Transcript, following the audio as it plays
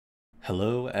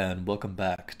Hello and welcome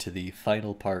back to the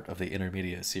final part of the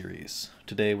Intermediate series.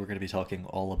 Today we're going to be talking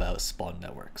all about spawn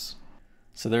networks.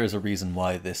 So there is a reason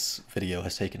why this video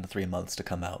has taken 3 months to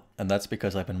come out, and that's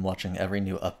because I've been watching every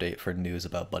new update for news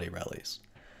about buddy rallies.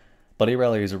 Buddy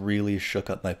rallies really shook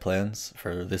up my plans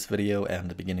for this video and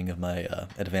the beginning of my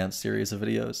advanced series of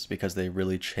videos because they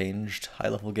really changed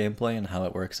high-level gameplay and how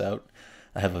it works out.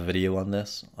 I have a video on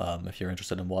this. If you're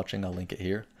interested in watching, I'll link it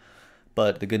here.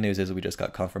 But the good news is we just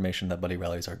got confirmation that buddy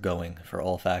rallies are going for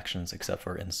all factions except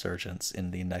for insurgents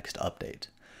in the next update.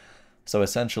 So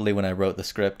essentially when I wrote the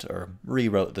script, or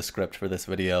rewrote the script for this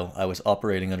video, I was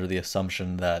operating under the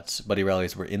assumption that buddy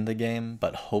rallies were in the game,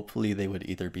 but hopefully they would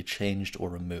either be changed or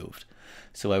removed.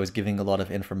 So I was giving a lot of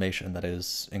information that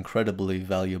is incredibly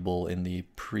valuable in the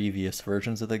previous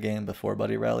versions of the game before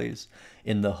buddy rallies,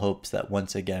 in the hopes that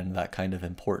once again that kind of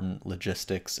important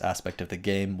logistics aspect of the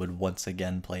game would once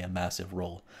again play a massive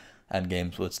role, and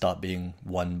games would stop being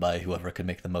won by whoever could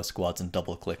make the most squads and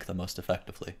double click the most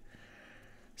effectively.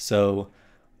 So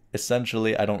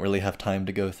essentially I don't really have time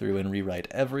to go through and rewrite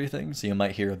everything, so you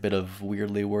might hear a bit of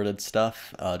weirdly worded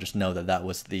stuff. Just know that that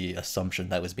was the assumption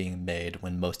that was being made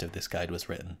when most of this guide was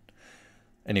written.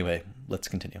 Anyway, let's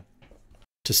continue.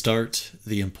 To start,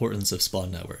 the importance of spawn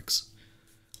networks.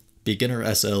 Beginner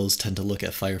SLs tend to look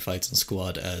at firefights and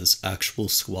squad as actual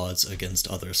squads against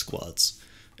other squads.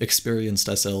 Experienced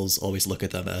SLs always look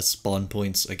at them as spawn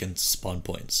points against spawn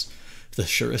points. The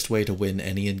surest way to win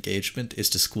any engagement is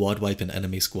to squad wipe an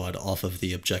enemy squad off of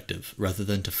the objective, rather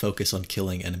than to focus on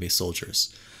killing enemy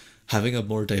soldiers. Having a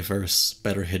more diverse,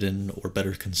 better hidden, or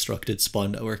better constructed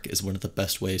spawn network is one of the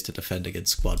best ways to defend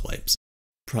against squad wipes.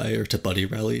 Prior to buddy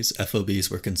rallies, FOBs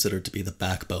were considered to be the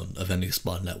backbone of any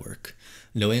spawn network.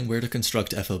 Knowing where to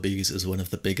construct FOBs is one of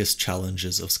the biggest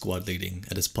challenges of squad leading,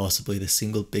 and is possibly the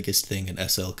single biggest thing an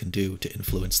SL can do to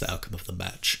influence the outcome of the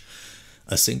match.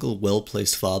 A single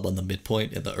well-placed FOB on the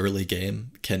midpoint in the early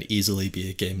game can easily be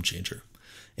a game changer.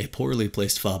 A poorly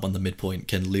placed FOB on the midpoint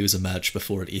can lose a match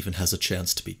before it even has a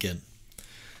chance to begin.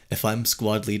 If I'm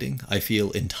squad leading, I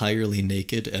feel entirely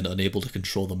naked and unable to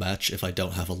control the match if I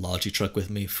don't have a Logi truck with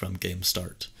me from game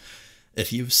start.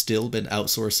 If you've still been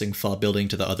outsourcing FOB building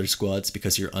to the other squads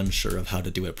because you're unsure of how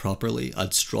to do it properly,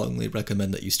 I'd strongly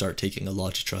recommend that you start taking a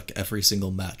Logi truck every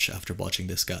single match after watching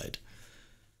this guide.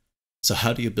 So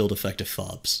how do you build effective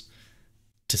FOBs?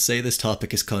 To say this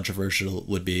topic is controversial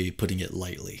would be putting it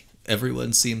lightly.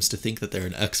 Everyone seems to think that they're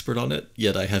an expert on it,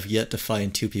 yet I have yet to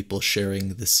find two people sharing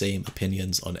the same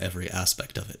opinions on every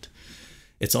aspect of it.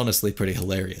 It's honestly pretty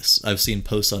hilarious. I've seen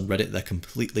posts on Reddit that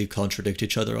completely contradict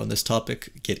each other on this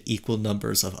topic, get equal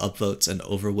numbers of upvotes and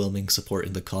overwhelming support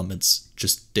in the comments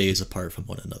just days apart from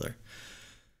one another.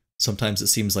 Sometimes it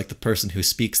seems like the person who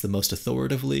speaks the most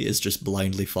authoritatively is just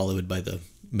blindly followed by the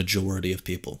majority of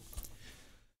people.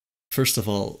 First of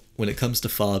all, when it comes to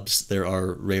FOBs, there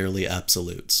are rarely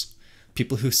absolutes.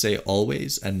 People who say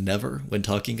always and never when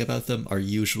talking about them are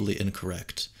usually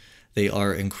incorrect. They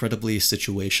are incredibly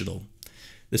situational.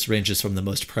 This ranges from the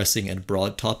most pressing and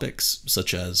broad topics,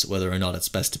 such as whether or not it's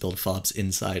best to build FOBs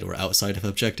inside or outside of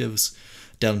objectives,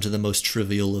 down to the most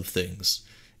trivial of things.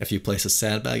 If you place a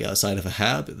sandbag outside of a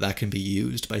HAB, that can be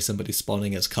used by somebody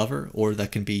spawning as cover, or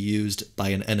that can be used by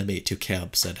an enemy to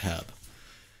camp said HAB.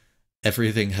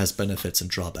 Everything has benefits and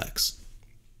drawbacks.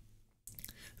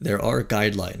 There are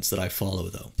guidelines that I follow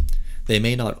though. They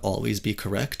may not always be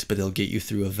correct, but they'll get you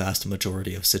through a vast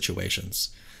majority of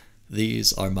situations.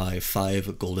 These are my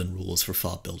 5 golden rules for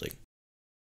FOB building.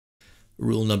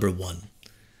 Rule number 1.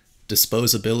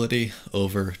 Disposability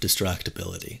over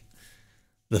distractibility.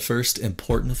 The first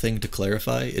important thing to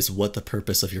clarify is what the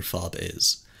purpose of your FOB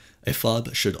is. A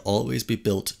FOB should always be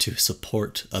built to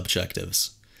support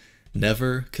objectives.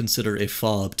 Never consider a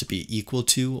FOB to be equal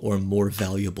to or more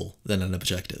valuable than an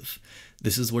objective.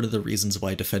 This is one of the reasons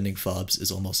why defending FOBs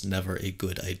is almost never a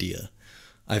good idea.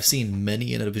 I've seen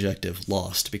many an objective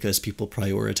lost because people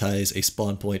prioritize a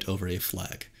spawn point over a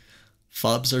flag.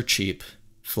 FOBs are cheap,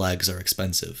 flags are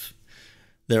expensive.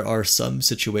 There are some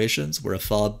situations where a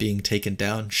FOB being taken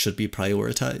down should be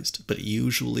prioritized, but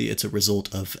usually it's a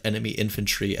result of enemy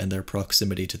infantry and their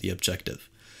proximity to the objective.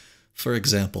 For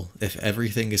example, if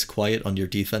everything is quiet on your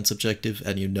defense objective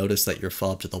and you notice that your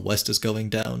FOB to the west is going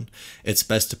down, it's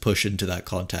best to push into that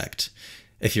contact.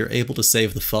 If you're able to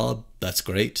save the FOB, that's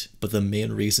great, but the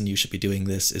main reason you should be doing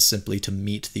this is simply to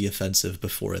meet the offensive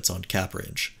before it's on cap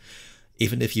range.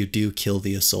 Even if you do kill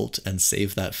the assault and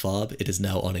save that FOB, it is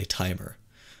now on a timer.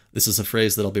 This is a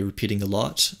phrase that I'll be repeating a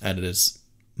lot, and it is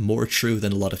more true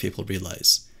than a lot of people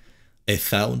realize. A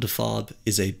found FOB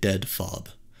is a dead FOB.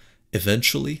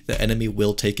 Eventually, the enemy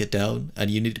will take it down, and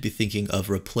you need to be thinking of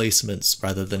replacements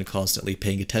rather than constantly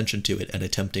paying attention to it and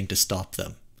attempting to stop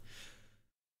them.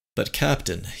 But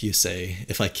Captain, you say,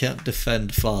 if I can't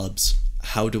defend FOBs,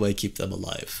 how do I keep them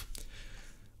alive?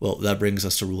 Well, that brings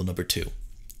us to rule number 2.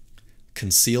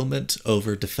 Concealment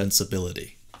over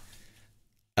defensibility.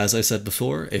 As I said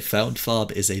before, a found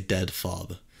FOB is a dead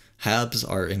FOB. HABs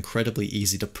are incredibly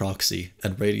easy to proxy,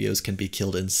 and radios can be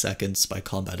killed in seconds by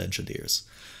combat engineers.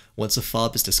 Once a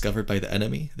FOB is discovered by the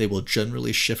enemy, they will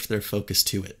generally shift their focus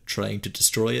to it, trying to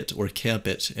destroy it or camp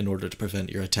it in order to prevent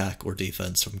your attack or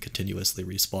defense from continuously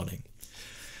respawning.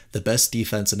 The best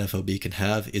defense an FOB can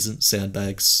have isn't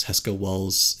sandbags, Hesco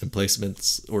walls,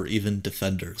 emplacements, or even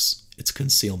defenders. It's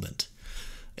concealment.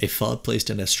 A FOB placed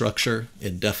in a structure,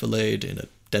 in defilade, in a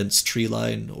dense tree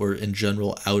line, or in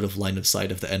general out of line of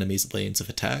sight of the enemy's lanes of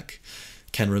attack,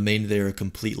 can remain there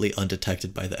completely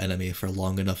undetected by the enemy for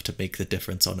long enough to make the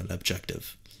difference on an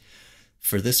objective.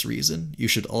 For this reason, you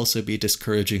should also be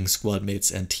discouraging squad mates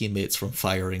and teammates from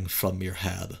firing from your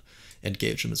HAB.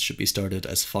 Engagements should be started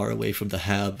as far away from the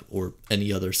HAB or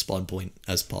any other spawn point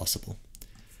as possible.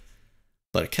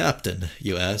 But Captain,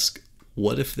 you ask,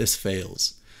 what if this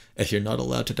fails? If you're not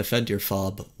allowed to defend your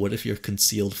FOB, what if your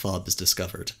concealed FOB is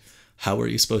discovered? How are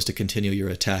you supposed to continue your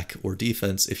attack or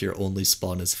defense if your only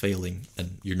spawn is failing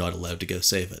and you're not allowed to go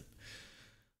save it?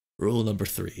 Rule number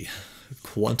 3.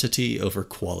 Quantity over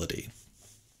quality.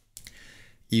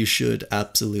 You should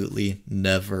absolutely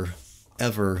never,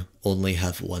 ever only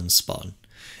have one spawn.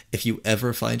 If you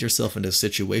ever find yourself in a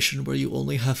situation where you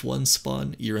only have one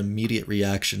spawn, your immediate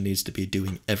reaction needs to be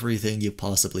doing everything you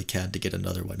possibly can to get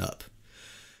another one up.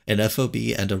 An FOB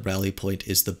and a rally point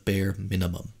is the bare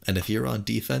minimum, and if you're on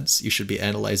defense, you should be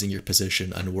analyzing your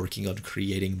position and working on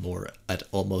creating more at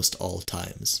almost all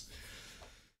times.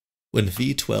 When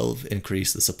V12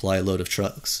 increased the supply load of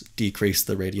trucks, decreased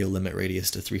the radio limit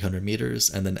radius to 300 meters,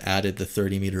 and then added the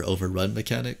 30-meter overrun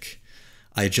mechanic,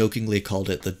 I jokingly called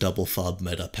it the double FOB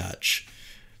meta patch.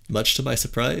 Much to my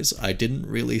surprise, I didn't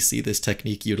really see this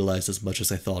technique utilized as much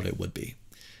as I thought it would be.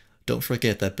 Don't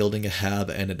forget that building a HAB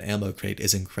and an ammo crate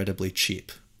is incredibly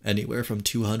cheap, anywhere from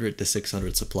 200 to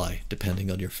 600 supply, depending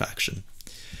on your faction.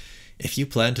 If you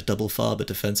plan to double FOB a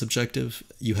defense objective,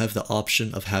 you have the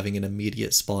option of having an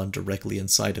immediate spawn directly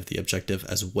inside of the objective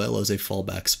as well as a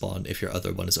fallback spawn if your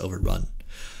other one is overrun.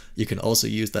 You can also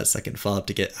use that second FOB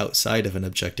to get outside of an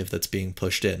objective that's being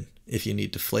pushed in, if you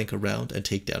need to flank around and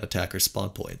take down attacker spawn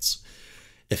points.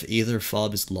 If either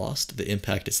FOB is lost, the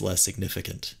impact is less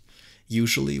significant.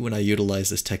 Usually when I utilize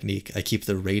this technique, I keep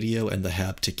the radio and the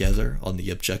HAB together on the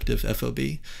objective FOB,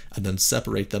 and then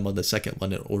separate them on the second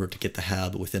one in order to get the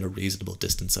HAB within a reasonable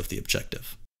distance of the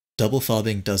objective. Double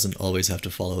FOBing doesn't always have to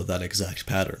follow that exact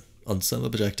pattern. On some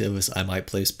objectives, I might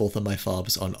place both of my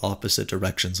FOBs on opposite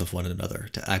directions of one another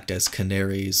to act as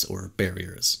canaries or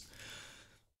barriers.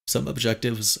 Some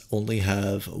objectives only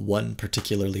have one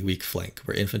particularly weak flank,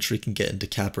 where infantry can get into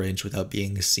cap range without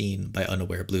being seen by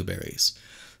unaware blueberries.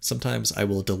 Sometimes I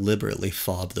will deliberately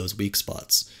FOB those weak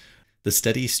spots. The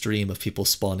steady stream of people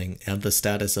spawning and the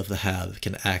status of the HAB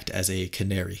can act as a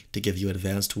canary to give you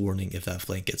advanced warning if that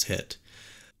flank gets hit.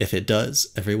 If it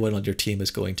does, everyone on your team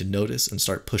is going to notice and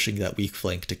start pushing that weak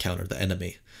flank to counter the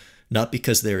enemy. Not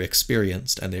because they're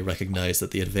experienced and they recognize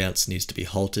that the advance needs to be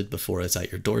halted before it's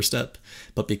at your doorstep,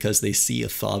 but because they see a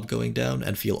FOB going down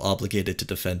and feel obligated to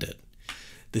defend it.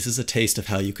 This is a taste of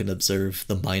how you can observe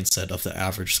the mindset of the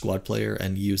average squad player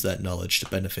and use that knowledge to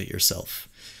benefit yourself.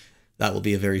 That will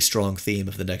be a very strong theme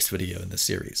of the next video in this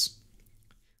series.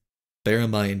 Bear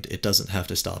in mind, it doesn't have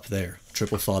to stop there.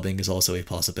 Triple FOBing is also a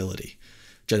possibility.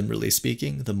 Generally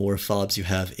speaking, the more FOBs you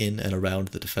have in and around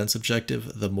the defense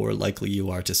objective, the more likely you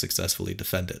are to successfully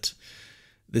defend it.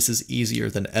 This is easier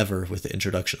than ever with the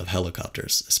introduction of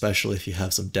helicopters, especially if you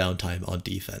have some downtime on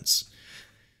defense.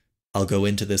 I'll go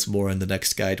into this more in the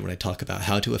next guide when I talk about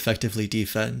how to effectively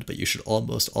defend, but you should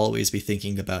almost always be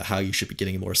thinking about how you should be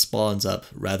getting more spawns up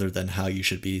rather than how you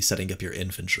should be setting up your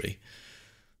infantry.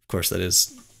 Of course, that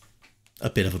is a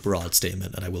bit of a broad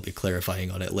statement, and I will be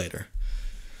clarifying on it later.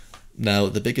 Now,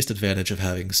 the biggest advantage of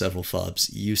having several FOBs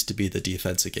used to be the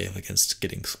defense it gave against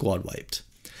getting squad wiped.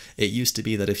 It used to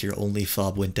be that if your only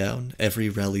FOB went down, every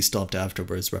rally stomped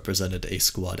afterwards represented a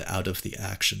squad out of the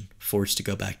action, forced to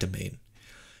go back to main.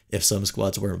 If some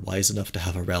squads weren't wise enough to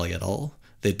have a rally at all,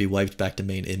 they'd be wiped back to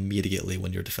main immediately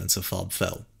when your defensive FOB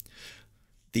fell.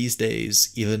 These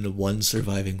days, even one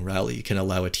surviving rally can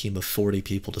allow a team of 40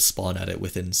 people to spawn at it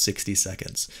within 60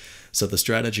 seconds, so the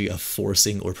strategy of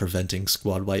forcing or preventing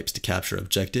squad wipes to capture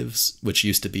objectives, which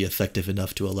used to be effective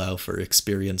enough to allow for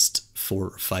experienced 4 or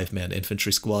 5-man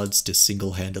infantry squads to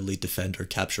single-handedly defend or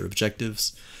capture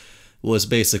objectives, was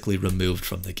basically removed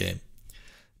from the game.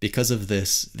 Because of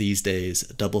this, these days,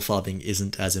 double fobbing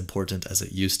isn't as important as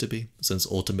it used to be, since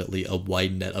ultimately a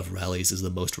wide net of rallies is the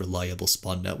most reliable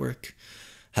spawn network.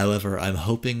 However, I'm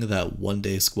hoping that one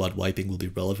day squad wiping will be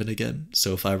relevant again,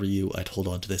 so if I were you, I'd hold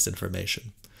on to this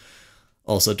information.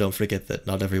 Also, don't forget that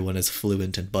not everyone is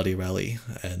fluent in buddy rally,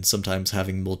 and sometimes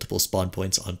having multiple spawn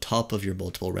points on top of your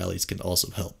multiple rallies can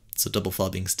also help, so double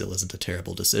fobbing still isn't a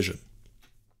terrible decision.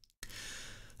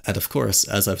 And of course,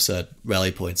 as I've said,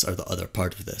 rally points are the other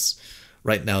part of this.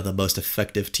 Right now, the most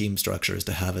effective team structure is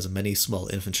to have as many small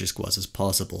infantry squads as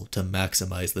possible to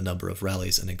maximize the number of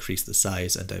rallies and increase the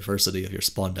size and diversity of your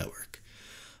spawn network.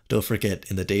 Don't forget,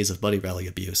 in the days of buddy rally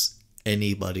abuse,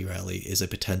 any buddy rally is a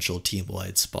potential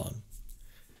team-wide spawn.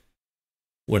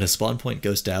 When a spawn point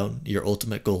goes down, your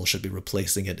ultimate goal should be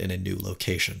replacing it in a new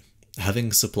location.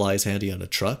 Having supplies handy on a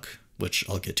truck, which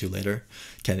I'll get to later,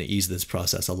 can ease this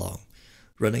process along.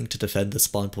 Running to defend the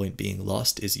spawn point being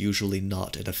lost is usually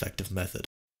not an effective method.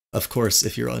 Of course,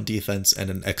 if you're on defense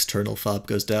and an external fob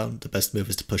goes down, the best move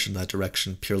is to push in that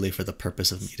direction purely for the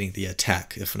purpose of meeting the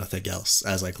attack, if nothing else,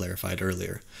 as I clarified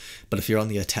earlier. But if you're on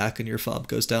the attack and your fob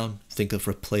goes down, think of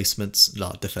replacements,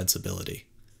 not defensibility.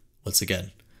 Once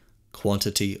again,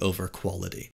 quantity over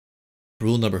quality.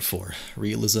 Rule number 4,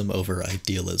 realism over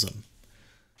idealism.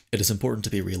 It is important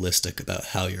to be realistic about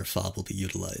how your fob will be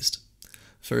utilized.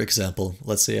 For example,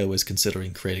 let's say I was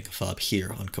considering creating a fob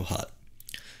here on Kohat.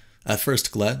 At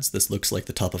first glance, this looks like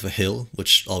the top of a hill,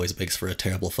 which always makes for a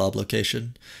terrible fob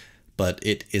location, but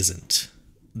it isn't.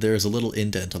 There is a little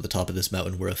indent on the top of this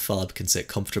mountain where a fob can sit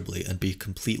comfortably and be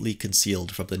completely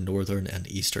concealed from the northern and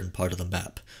eastern part of the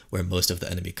map, where most of the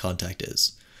enemy contact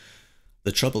is.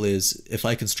 The trouble is, if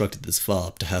I constructed this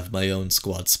fob to have my own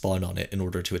squad spawn on it in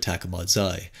order to attack a mod's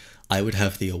eye, I would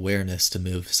have the awareness to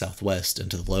move southwest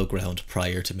into the low ground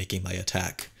prior to making my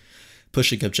attack.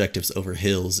 Pushing objectives over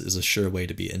hills is a sure way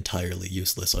to be entirely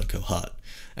useless on Kohat,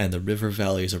 and the river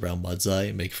valleys around Mod's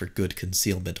Eye make for good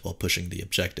concealment while pushing the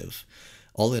objective.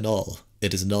 All in all,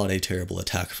 it is not a terrible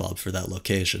attack fob for that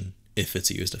location, if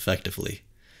it's used effectively.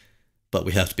 But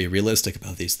we have to be realistic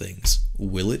about these things.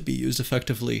 Will it be used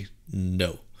effectively?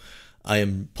 No. I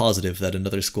am positive that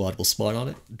another squad will spawn on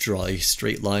it, draw a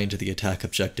straight line to the attack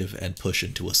objective, and push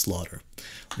into a slaughter.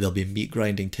 There'll be meat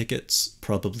grinding tickets,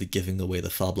 probably giving away the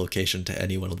fob location to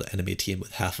anyone on the enemy team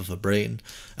with half of a brain,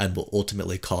 and will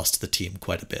ultimately cost the team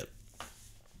quite a bit.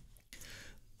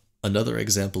 Another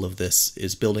example of this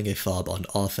is building a fob on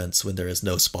offense when there is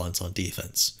no spawns on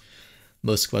defense.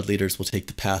 Most squad leaders will take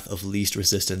the path of least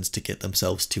resistance to get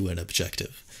themselves to an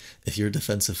objective. If your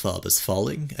defensive fob is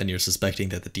falling, and you're suspecting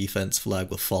that the defense flag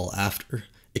will fall after,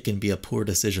 it can be a poor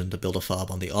decision to build a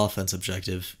fob on the offense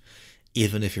objective,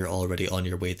 even if you're already on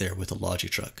your way there with a Logi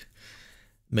truck.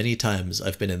 Many times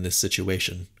I've been in this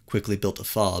situation, quickly built a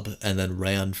fob, and then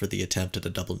ran for the attempt at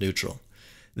a double neutral.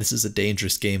 This is a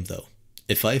dangerous game though.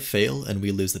 If I fail and we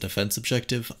lose the defense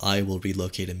objective, I will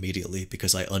relocate immediately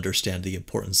because I understand the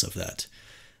importance of that.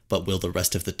 But will the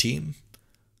rest of the team?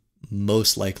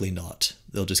 Most likely not.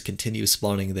 They'll just continue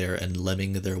spawning there and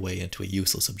lemming their way into a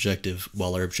useless objective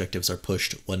while our objectives are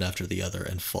pushed one after the other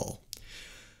and fall.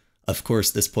 Of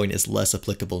course, this point is less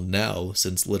applicable now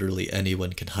since literally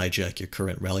anyone can hijack your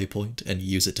current rally point and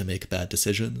use it to make bad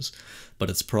decisions, but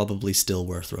it's probably still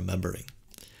worth remembering.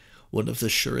 One of the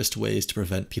surest ways to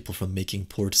prevent people from making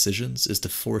poor decisions is to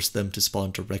force them to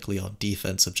spawn directly on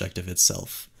defense objective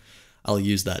itself. I'll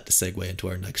use that to segue into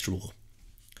our next rule.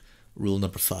 Rule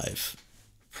number 5.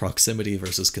 Proximity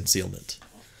versus concealment.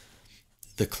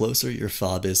 The closer your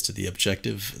fob is to the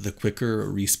objective, the quicker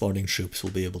respawning troops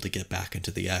will be able to get back into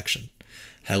the action.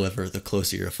 However, the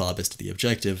closer your fob is to the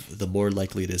objective, the more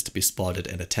likely it is to be spotted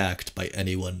and attacked by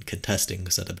anyone contesting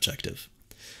said objective.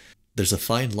 There's a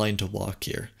fine line to walk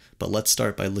here, but let's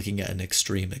start by looking at an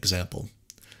extreme example.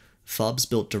 Fobs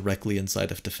built directly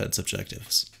inside of defense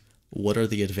objectives. What are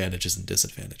the advantages and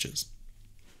disadvantages?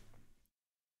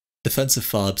 Defensive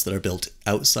fobs that are built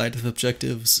outside of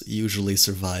objectives usually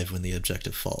survive when the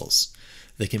objective falls.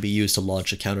 They can be used to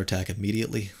launch a counterattack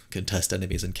immediately, contest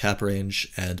enemies in cap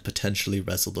range, and potentially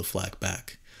wrestle the flag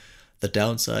back. The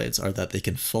downsides are that they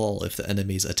can fall if the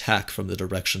enemies attack from the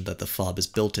direction that the fob is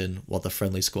built in while the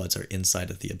friendly squads are inside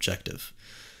of the objective.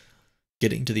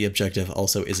 Getting to the objective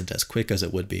also isn't as quick as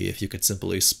it would be if you could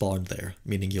simply spawn there,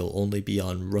 meaning you'll only be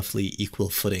on roughly equal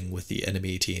footing with the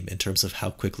enemy team in terms of how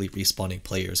quickly respawning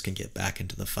players can get back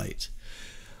into the fight.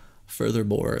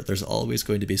 Furthermore, there's always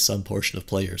going to be some portion of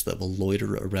players that will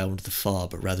loiter around the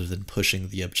FOB rather than pushing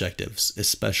the objectives,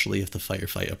 especially if the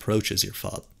firefight approaches your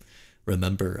FOB.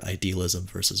 Remember idealism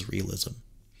versus realism.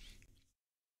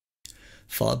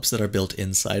 FOBs that are built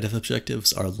inside of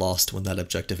objectives are lost when that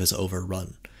objective is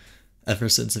overrun. Ever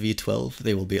since V12,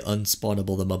 they will be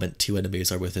unspawnable the moment two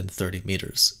enemies are within 30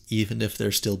 meters, even if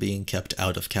they're still being kept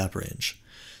out of cap range.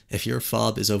 If your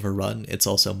FOB is overrun, it's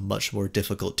also much more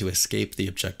difficult to escape the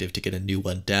objective to get a new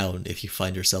one down if you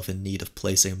find yourself in need of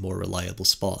placing more reliable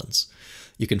spawns.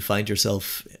 You can find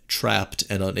yourself trapped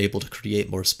and unable to create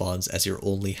more spawns as your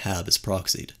only HAB is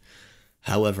proxied.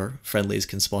 However, friendlies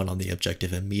can spawn on the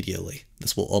objective immediately.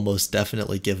 This will almost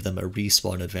definitely give them a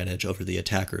respawn advantage over the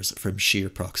attackers from sheer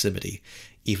proximity,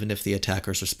 even if the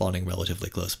attackers are spawning relatively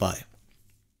close by.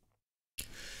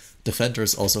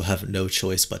 Defenders also have no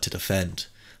choice but to defend.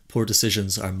 Poor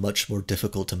decisions are much more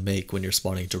difficult to make when you're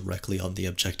spawning directly on the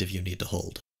objective you need to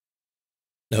hold.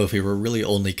 Now, if we were really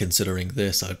only considering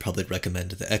this, I would probably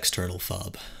recommend the external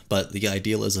FOB, but the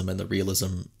idealism and the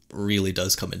realism really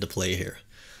does come into play here.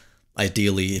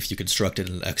 Ideally, if you constructed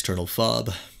an external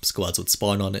FOB, squads would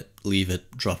spawn on it, leave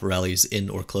it, drop rallies in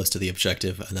or close to the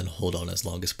objective, and then hold on as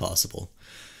long as possible.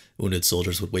 Wounded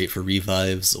soldiers would wait for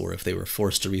revives, or if they were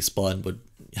forced to respawn, would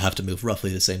have to move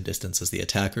roughly the same distance as the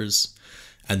attackers.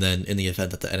 And then, in the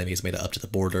event that the enemies made it up to the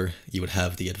border, you would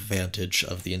have the advantage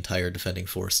of the entire defending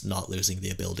force not losing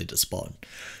the ability to spawn.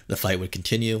 The fight would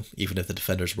continue, even if the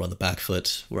defenders were on the back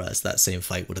foot, whereas that same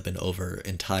fight would have been over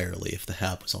entirely if the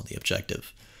HAB was on the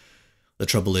objective. The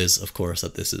trouble is, of course,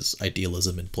 that this is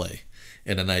idealism in play.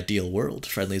 In an ideal world,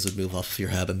 friendlies would move off of your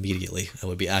HAB immediately and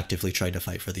would be actively trying to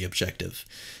fight for the objective.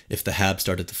 If the HAB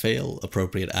started to fail,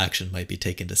 appropriate action might be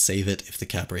taken to save it if the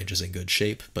cap range is in good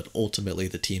shape, but ultimately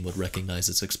the team would recognize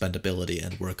its expendability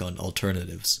and work on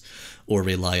alternatives, or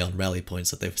rely on rally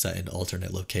points that they've set in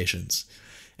alternate locations.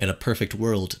 In a perfect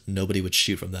world, nobody would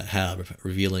shoot from that HAB,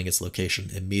 revealing its location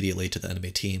immediately to the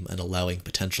enemy team and allowing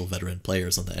potential veteran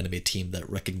players on the enemy team that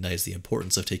recognize the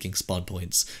importance of taking spawn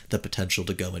points the potential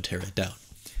to go and tear it down.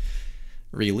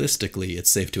 Realistically, it's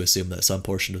safe to assume that some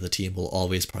portion of the team will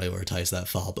always prioritize that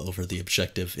FOB over the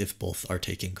objective if both are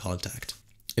taking contact.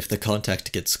 If the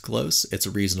contact gets close, it's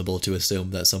reasonable to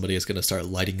assume that somebody is going to start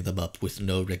lighting them up with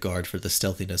no regard for the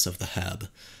stealthiness of the HAB.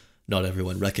 Not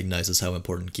everyone recognizes how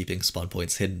important keeping spawn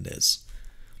points hidden is.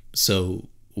 So,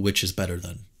 which is better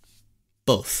then?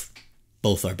 Both.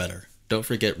 Both are better. Don't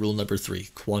forget rule number 3,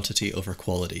 quantity over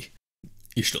quality.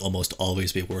 You should almost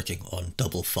always be working on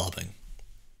double fobbing.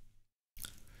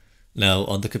 Now,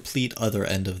 on the complete other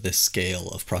end of this scale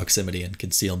of proximity and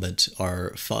concealment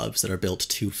are FOBs that are built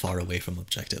too far away from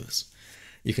objectives.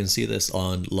 You can see this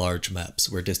on large maps,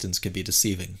 where distance can be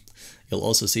deceiving. You'll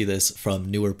also see this from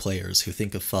newer players who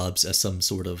think of FOBs as some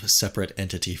sort of separate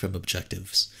entity from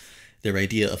objectives. Their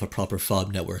idea of a proper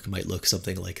FOB network might look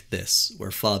something like this, where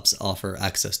FOBs offer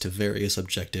access to various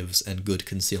objectives and good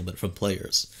concealment from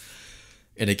players.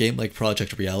 In a game like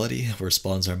Project Reality, where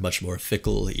spawns are much more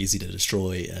fickle, easy to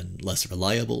destroy, and less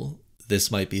reliable,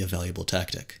 this might be a valuable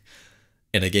tactic.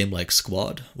 In a game like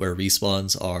Squad, where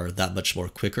respawns are that much more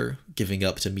quicker, giving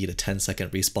up to meet a 10-second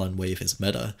respawn wave is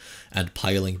meta, and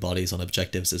piling bodies on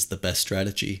objectives is the best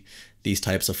strategy, these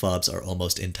types of FOBs are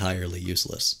almost entirely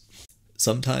useless.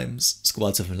 Sometimes,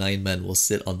 squads of 9 men will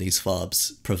sit on these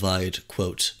FOBs, provide,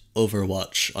 quote,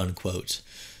 overwatch, unquote,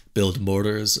 build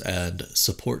mortars, and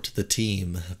support the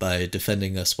team by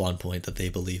defending a spawn point that they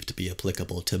believe to be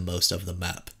applicable to most of the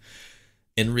map.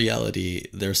 In reality,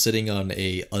 they're sitting on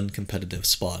a uncompetitive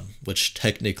spawn, which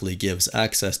technically gives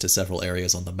access to several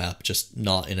areas on the map, just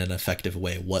not in an effective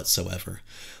way whatsoever.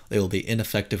 They will be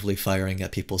ineffectively firing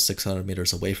at people 600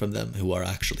 meters away from them who are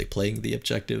actually playing the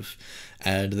objective,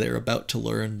 and they're about to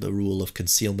learn the rule of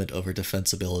concealment over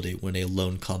defensibility when a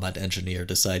lone combat engineer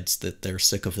decides that they're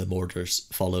sick of the mortars,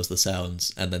 follows the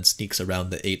sounds, and then sneaks around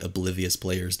the 8 oblivious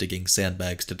players digging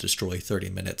sandbags to destroy 30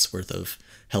 minutes worth of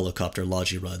helicopter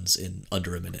Logi runs in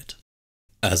under a minute.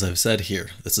 As I've said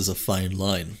here, this is a fine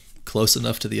line. Close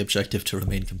enough to the objective to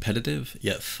remain competitive,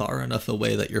 yet far enough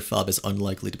away that your FOB is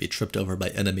unlikely to be tripped over by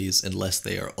enemies unless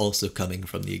they are also coming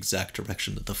from the exact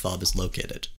direction that the FOB is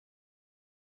located.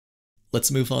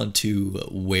 Let's move on to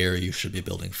where you should be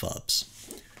building FOBs.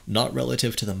 Not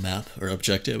relative to the map or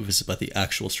objectives, but the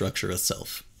actual structure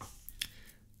itself.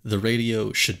 The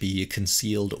radio should be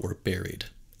concealed or buried.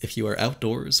 If you are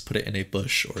outdoors, put it in a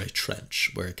bush or a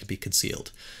trench where it can be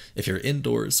concealed. If you're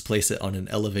indoors, place it on an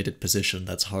elevated position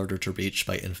that's harder to reach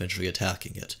by infantry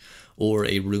attacking it, or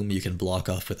a room you can block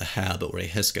off with a HAB or a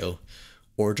HISCO,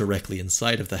 or directly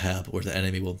inside of the HAB where the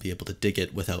enemy won't be able to dig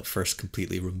it without first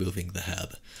completely removing the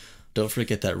HAB. Don't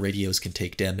forget that radios can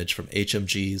take damage from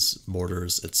HMGs,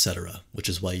 mortars, etc., which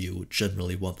is why you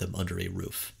generally want them under a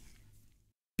roof.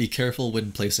 Be careful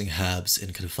when placing HABs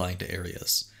in confined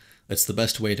areas. It's the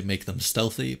best way to make them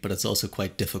stealthy, but it's also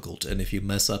quite difficult, and if you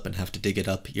mess up and have to dig it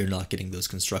up, you're not getting those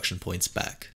construction points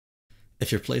back.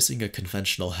 If you're placing a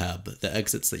conventional HAB, the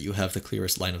exits that you have the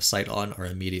clearest line of sight on are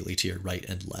immediately to your right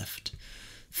and left.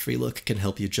 Free look can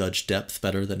help you judge depth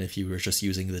better than if you were just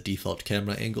using the default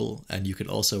camera angle, and you can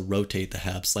also rotate the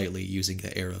HAB slightly using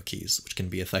the arrow keys, which can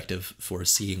be effective for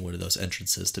seeing one of those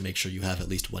entrances to make sure you have at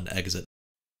least one exit.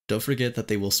 Don't forget that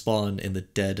they will spawn in the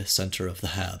dead center of the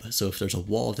HAB, so if there's a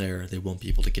wall there, they won't be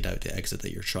able to get out the exit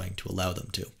that you're trying to allow them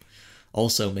to.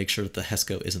 Also, make sure that the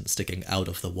HESCO isn't sticking out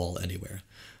of the wall anywhere.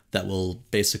 That will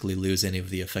basically lose any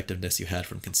of the effectiveness you had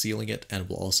from concealing it, and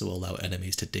will also allow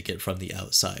enemies to dig it from the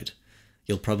outside.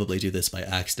 You'll probably do this by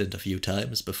accident a few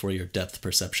times before your depth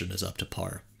perception is up to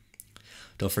par.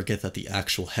 Don't forget that the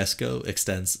actual HESCO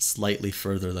extends slightly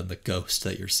further than the ghost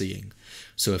that you're seeing.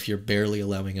 So if you're barely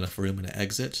allowing enough room in an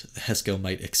exit, the HESCO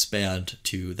might expand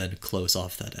to then close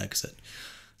off that exit.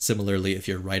 Similarly, if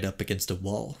you're right up against a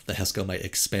wall, the HESCO might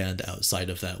expand outside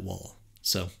of that wall.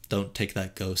 So don't take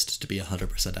that ghost to be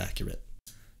 100% accurate.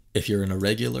 If you're an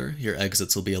irregular, your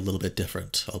exits will be a little bit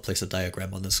different. I'll place a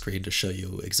diagram on the screen to show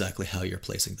you exactly how you're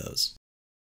placing those.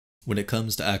 When it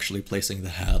comes to actually placing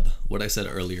the HAB, what I said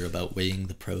earlier about weighing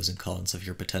the pros and cons of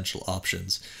your potential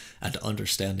options and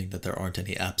understanding that there aren't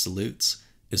any absolutes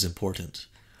is important.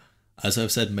 As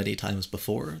I've said many times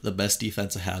before, the best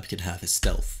defense a HAB can have is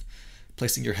stealth.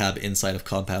 Placing your HAB inside of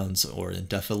compounds or in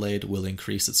defilade will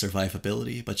increase its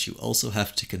survivability, but you also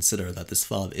have to consider that this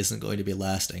FOB isn't going to be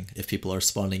lasting if people are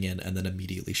spawning in and then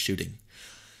immediately shooting.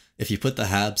 If you put the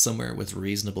HAB somewhere with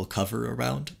reasonable cover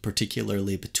around,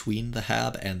 particularly between the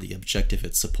HAB and the objective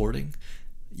it's supporting,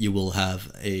 you will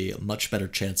have a much better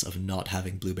chance of not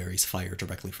having blueberries fire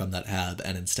directly from that HAB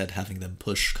and instead having them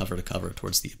push cover to cover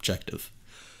towards the objective.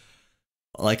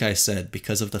 Like I said,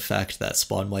 because of the fact that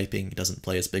spawn wiping doesn't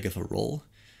play as big of a role,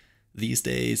 these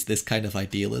days this kind of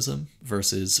idealism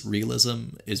versus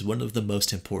realism is one of the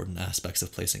most important aspects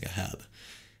of placing a HAB.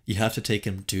 You have to take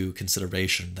into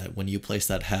consideration that when you place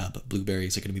that HAB,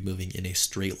 blueberries are going to be moving in a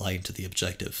straight line to the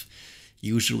objective.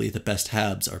 Usually the best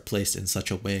HABs are placed in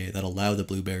such a way that allow the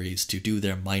blueberries to do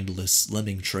their mindless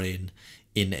lemming train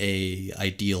in a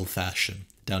ideal fashion,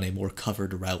 down a more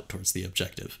covered route towards the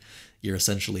objective. You're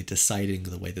essentially deciding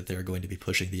the way that they're going to be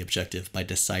pushing the objective by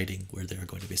deciding where they're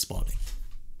going to be spawning.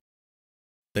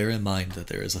 Bear in mind that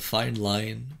there is a fine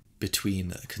line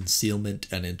between concealment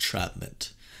and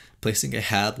entrapment. Placing a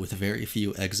HAB with very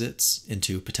few exits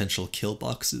into potential kill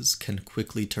boxes can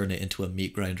quickly turn it into a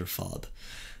meat grinder FOB.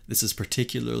 This is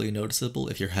particularly noticeable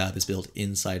if your HAB is built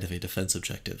inside of a defense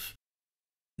objective.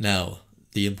 Now,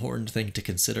 the important thing to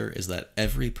consider is that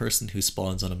every person who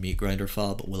spawns on a meat grinder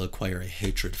FOB will acquire a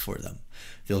hatred for them.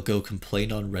 They'll go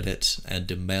complain on Reddit and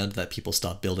demand that people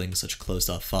stop building such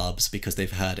closed-off FOBs because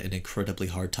they've had an incredibly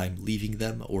hard time leaving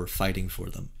them or fighting for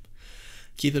them.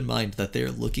 Keep in mind that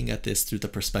they're looking at this through the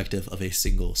perspective of a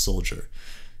single soldier.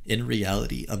 In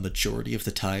reality, a majority of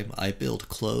the time, I build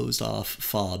closed-off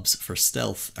FOBs for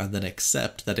stealth and then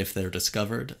accept that if they're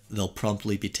discovered, they'll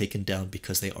promptly be taken down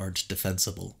because they aren't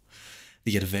defensible.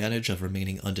 The advantage of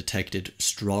remaining undetected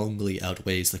strongly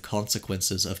outweighs the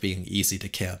consequences of being easy to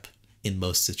camp in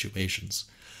most situations.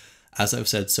 As I've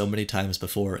said so many times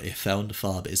before, a found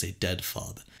FOB is a dead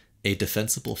FOB. A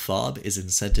defensible FOB is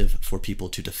incentive for people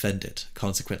to defend it,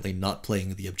 consequently not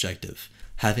playing the objective.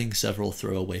 Having several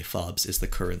throwaway FOBs is the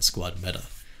current squad meta.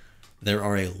 There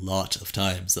are a lot of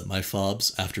times that my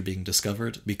FOBs, after being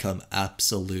discovered, become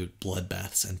absolute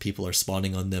bloodbaths and people are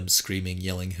spawning on them screaming,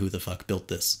 yelling, "Who the fuck built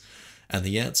this?" And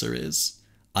the answer is,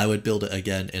 I would build it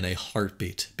again in a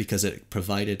heartbeat because it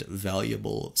provided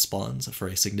valuable spawns for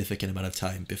a significant amount of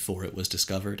time before it was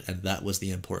discovered, and that was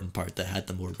the important part that had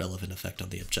the more relevant effect on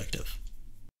the objective.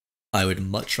 I would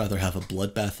much rather have a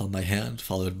bloodbath on my hand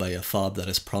followed by a FOB that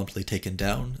is promptly taken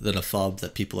down than a FOB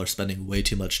that people are spending way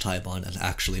too much time on and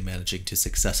actually managing to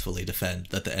successfully defend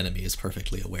that the enemy is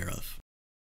perfectly aware of.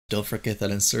 Don't forget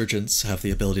that insurgents have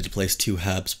the ability to place 2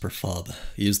 HABs per FOB.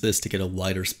 Use this to get a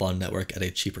wider spawn network at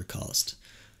a cheaper cost.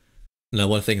 Now,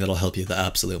 one thing that'll help you the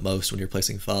absolute most when you're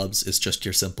placing FOBs is just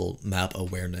your simple map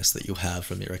awareness that you have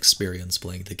from your experience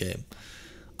playing the game.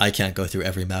 I can't go through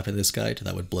every map in this guide,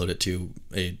 that would bloat it to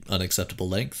an unacceptable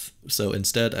length, so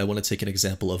instead I want to take an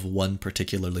example of one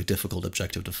particularly difficult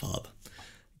objective to FOB,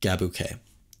 Gabuke.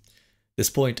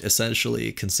 This point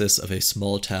essentially consists of a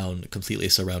small town completely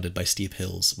surrounded by steep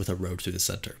hills with a road through the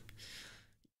center.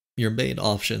 Your main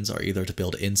options are either to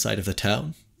build inside of the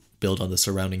town, build on the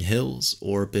surrounding hills,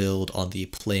 or build on the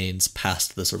plains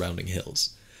past the surrounding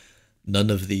hills. None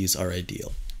of these are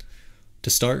ideal. To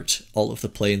start, all of the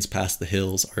plains past the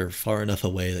hills are far enough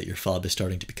away that your FOB is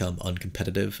starting to become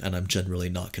uncompetitive, and I'm generally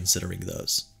not considering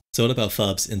those. So what about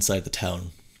FOBs inside the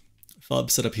town? FOBs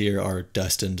set up here are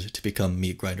destined to become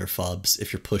meat grinder FOBs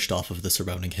if you're pushed off of the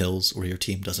surrounding hills or your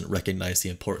team doesn't recognize the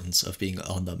importance of being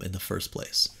on them in the first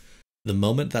place. The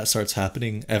moment that starts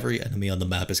happening, every enemy on the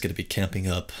map is going to be camping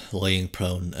up, laying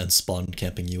prone, and spawn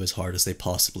camping you as hard as they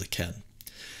possibly can.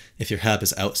 If your HAB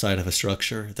is outside of a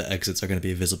structure, the exits are going to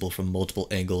be visible from multiple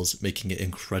angles, making it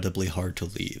incredibly hard to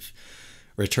leave.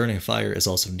 Returning fire is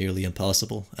also nearly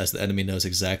impossible, as the enemy knows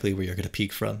exactly where you're going to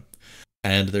peek from,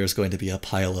 and there's going to be a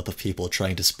pileup of people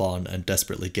trying to spawn and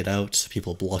desperately get out,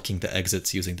 people blocking the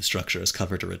exits using the structure as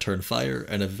cover to return fire,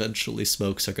 and eventually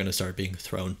smokes are going to start being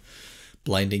thrown,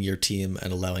 blinding your team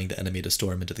and allowing the enemy to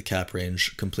storm into the cap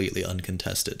range completely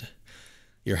uncontested.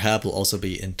 Your HAB will also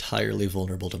be entirely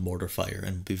vulnerable to mortar fire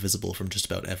and will be visible from just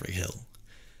about every hill.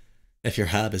 If your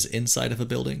HAB is inside of a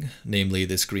building, namely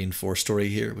this green 4-story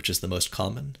here, which is the most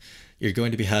common, you're going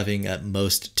to be having at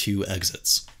most 2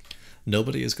 exits.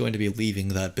 Nobody is going to be leaving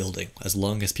that building as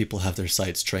long as people have their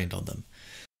sights trained on them.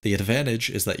 The advantage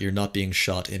is that you're not being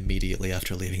shot immediately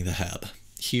after leaving the HAB.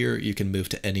 Here, you can move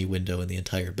to any window in the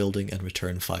entire building and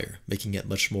return fire, making it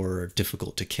much more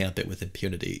difficult to camp it with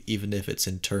impunity, even if it's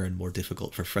in turn more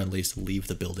difficult for friendlies to leave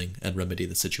the building and remedy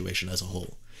the situation as a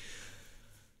whole.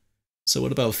 So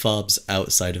what about FOBs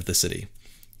outside of the city?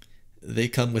 They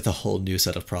come with a whole new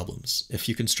set of problems. If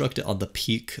you construct it on the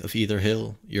peak of either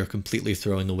hill, you're completely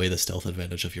throwing away the stealth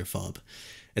advantage of your FOB.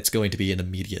 It's going to be an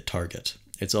immediate target.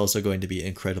 It's also going to be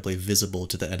incredibly visible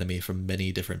to the enemy from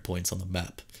many different points on the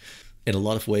map. In a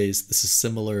lot of ways, this is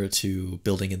similar to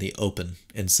building in the open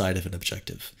inside of an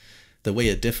objective. The way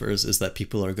it differs is that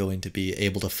people are going to be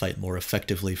able to fight more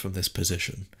effectively from this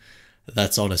position.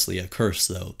 That's honestly a curse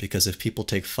though, because if people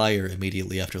take fire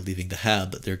immediately after leaving the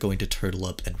HAB, they're going to turtle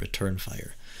up and return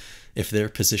fire. If their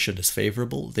position is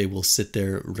favorable, they will sit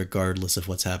there regardless of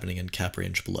what's happening in cap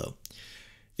range below.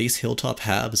 These hilltop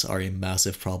HABs are a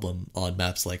massive problem on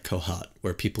maps like Kohat,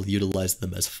 where people utilize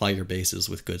them as fire bases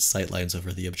with good sightlines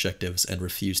over the objectives and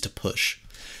refuse to push.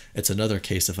 It's another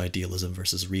case of idealism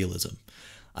versus realism.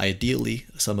 Ideally,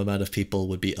 some amount of people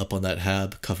would be up on that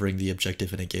HAB, covering the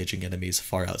objective and engaging enemies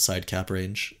far outside cap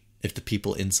range. If the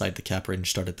people inside the cap range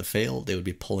started to fail, they would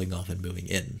be pulling off and moving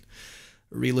in.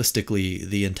 Realistically,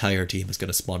 the entire team is going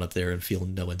to spawn up there and feel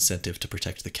no incentive to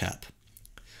protect the cap.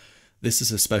 This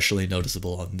is especially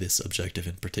noticeable on this objective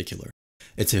in particular.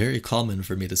 It's very common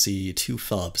for me to see 2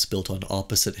 FOBs built on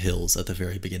opposite hills at the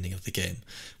very beginning of the game,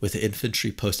 with the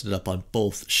infantry posted up on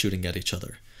both shooting at each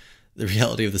other. The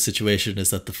reality of the situation is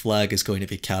that the flag is going to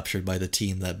be captured by the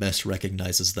team that best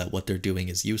recognizes that what they're doing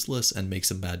is useless and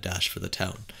makes a mad dash for the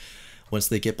town. Once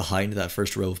they get behind that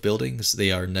first row of buildings,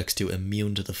 they are next to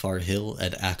immune to the far hill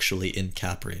and actually in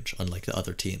cap range, unlike the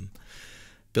other team.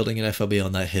 Building an FOB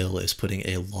on that hill is putting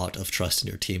a lot of trust in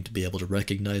your team to be able to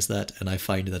recognize that, and I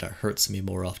find that it hurts me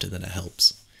more often than it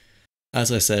helps.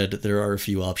 As I said, there are a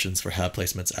few options for HAB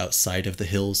placements outside of the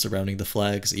hills surrounding the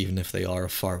flags, even if they are a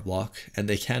far walk, and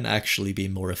they can actually be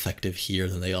more effective here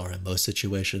than they are in most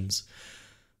situations.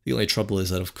 The only trouble is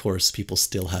that, of course, people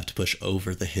still have to push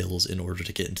over the hills in order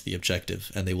to get into the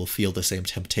objective, and they will feel the same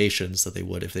temptations that they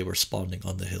would if they were spawning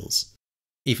on the hills.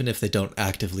 Even if they don't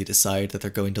actively decide that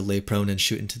they're going to lay prone and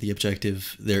shoot into the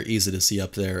objective, they're easy to see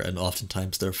up there, and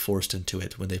oftentimes they're forced into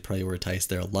it when they prioritize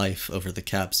their life over the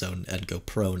cap zone and go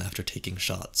prone after taking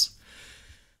shots.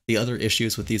 The other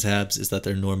issues with these HABs is that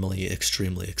they're normally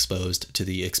extremely exposed to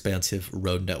the expansive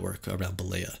road network around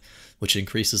Balea, which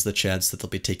increases the chance that they'll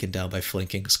be taken down by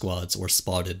flanking squads or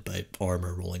spotted by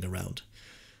armor rolling around.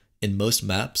 In most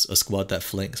maps, a squad that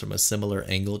flanks from a similar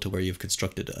angle to where you've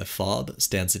constructed a FOB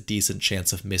stands a decent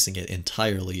chance of missing it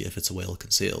entirely if it's well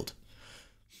concealed.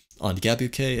 On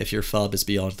Gabuke, if your FOB is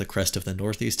beyond the crest of the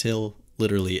northeast hill,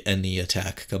 literally any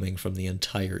attack coming from the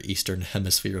entire eastern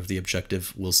hemisphere of the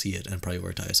objective will see it and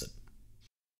prioritize it.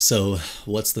 So,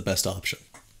 what's the best option?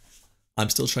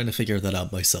 I'm still trying to figure that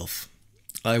out myself.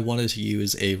 I wanted to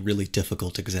use a really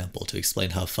difficult example to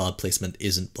explain how FOB placement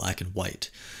isn't black and white.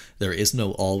 There is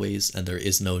no always and there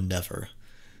is no never.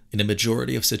 In a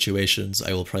majority of situations,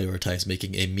 I will prioritize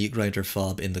making a meat grinder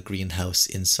fob in the greenhouse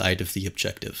inside of the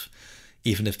objective.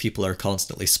 Even if people are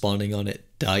constantly spawning on it,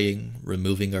 dying,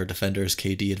 removing our defender's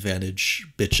KD advantage,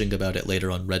 bitching about it later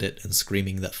on Reddit, and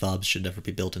screaming that FOBs should never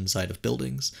be built inside of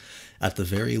buildings, at the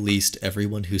very least,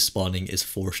 everyone who's spawning is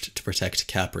forced to protect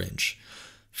cap range.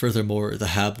 Furthermore, the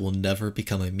HAB will never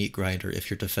become a meat grinder if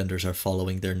your defenders are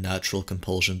following their natural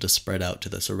compulsion to spread out to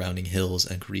the surrounding hills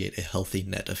and create a healthy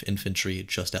net of infantry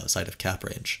just outside of cap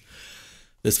range.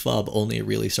 This FOB only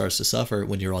really starts to suffer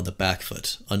when you're on the back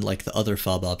foot, unlike the other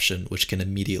FOB option, which can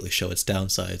immediately show its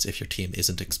downsides if your team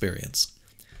isn't experienced.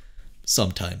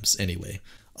 Sometimes, anyway.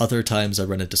 Other times I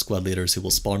run into squad leaders who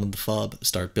will spawn on the FOB,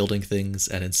 start building things,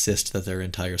 and insist that their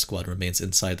entire squad remains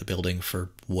inside the building for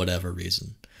whatever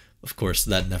reason. Of course,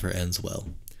 that never ends well.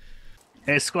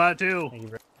 Hey, squad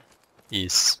 2.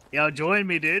 Yes. Yo, join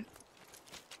me, dude.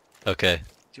 Okay.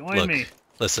 Join me.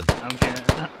 Listen. I'm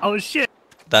kidding. Oh, shit.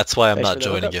 That's why I'm not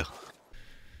joining you.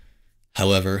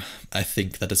 However, I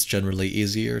think that it's generally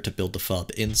easier to build the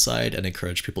FOB inside and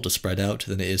encourage people to spread out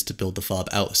than it is to build the FOB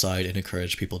outside and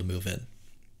encourage people to move in.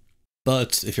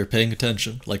 But if you're paying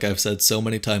attention, like I've said so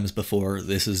many times before,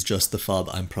 this is just the FOB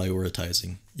I'm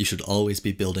prioritizing. You should always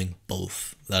be building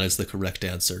both. That is the correct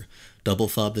answer. Double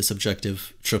FOB this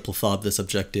objective, triple FOB this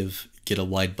objective, get a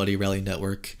wide buddy rally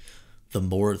network. The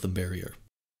more, the merrier.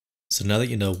 So now that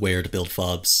you know where to build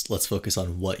FOBs, let's focus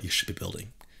on what you should be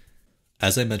building.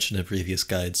 As I mentioned in previous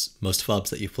guides, most FOBs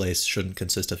that you place shouldn't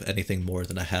consist of anything more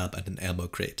than a HAB and an ammo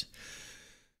crate.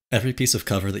 Every piece of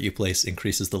cover that you place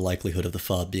increases the likelihood of the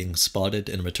FOB being spotted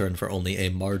in return for only a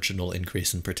marginal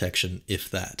increase in protection, if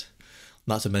that.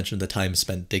 Not to mention the time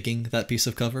spent digging that piece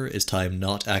of cover is time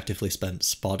not actively spent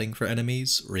spotting for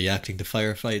enemies, reacting to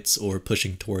firefights, or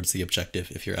pushing towards the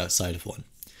objective if you're outside of one.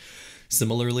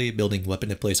 Similarly, building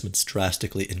weapon emplacements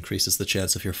drastically increases the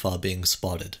chance of your FOB being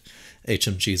spotted.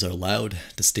 HMGs are loud,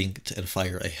 distinct, and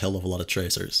fire a hell of a lot of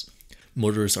tracers.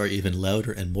 Mortars are even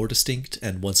louder and more distinct,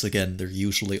 and once again, they're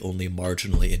usually only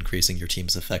marginally increasing your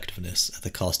team's effectiveness at the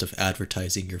cost of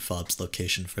advertising your FOB's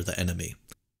location for the enemy.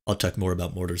 I'll talk more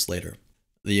about mortars later.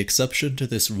 The exception to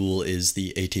this rule is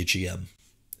the ATGM.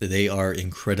 They are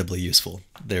incredibly useful.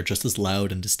 They're just as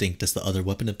loud and distinct as the other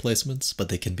weapon emplacements, but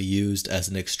they can be used as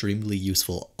an extremely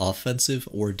useful offensive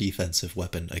or defensive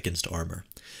weapon against armor.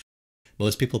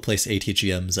 Most people place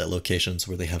ATGMs at locations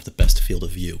where they have the best field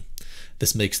of view.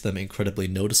 This makes them incredibly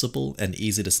noticeable and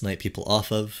easy to snipe people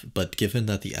off of, but given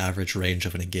that the average range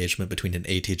of an engagement between an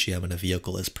ATGM and a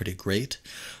vehicle is pretty great,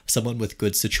 someone with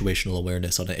good situational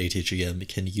awareness on an ATGM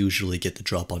can usually get the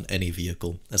drop on any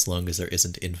vehicle as long as there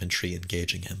isn't infantry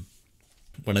engaging him.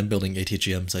 When I'm building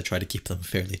ATGMs, I try to keep them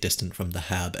fairly distant from the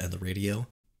HAB and the radio,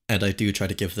 and I do try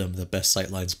to give them the best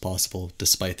sightlines possible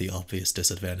despite the obvious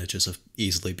disadvantages of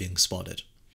easily being spotted.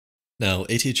 Now,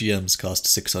 ATGMs cost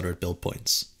 600 build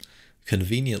points.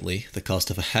 Conveniently, the cost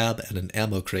of a HAB and an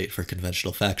ammo crate for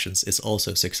conventional factions is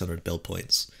also 600 build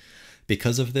points.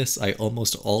 Because of this, I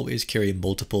almost always carry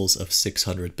multiples of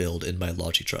 600 build in my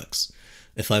Logi trucks.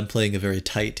 If I'm playing a very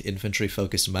tight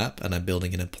infantry-focused map and I'm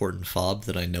building an important FOB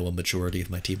that I know a majority of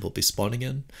my team will be spawning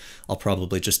in, I'll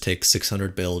probably just take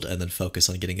 600 build and then focus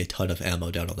on getting a ton of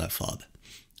ammo down on that FOB.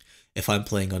 If I'm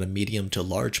playing on a medium to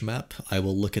large map, I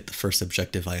will look at the first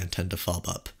objective I intend to FOB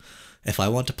up. If I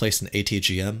want to place an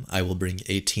ATGM, I will bring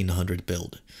 1800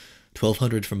 build.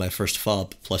 1200 for my first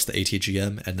FOB plus the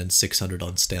ATGM and then 600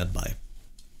 on standby.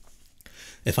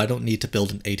 If I don't need to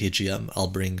build an ATGM, I'll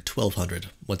bring 1200,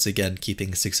 once again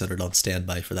keeping 600 on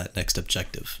standby for that next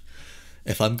objective.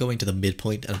 If I'm going to the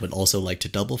midpoint and would also like to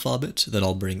double FOB it, then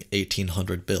I'll bring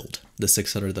 1800 build. The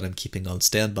 600 that I'm keeping on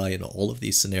standby in all of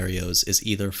these scenarios is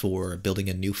either for building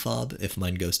a new FOB if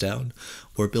mine goes down,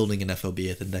 or building an FOB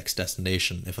at the next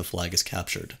destination if a flag is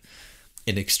captured.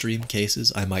 In extreme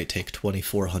cases, I might take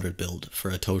 2400 build for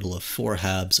a total of 4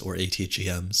 HABs or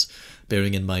ATGMs,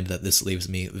 bearing in mind that this leaves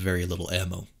me very little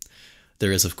ammo.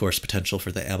 There is of course potential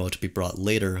for the ammo to be brought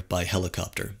later by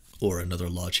helicopter, or another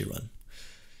Logi run.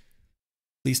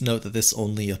 Please note that this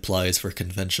only applies for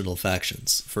conventional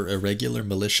factions. For irregular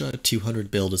militia, 200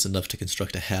 build is enough to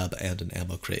construct a HAB and an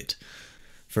ammo crate.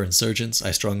 For insurgents, I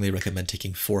strongly recommend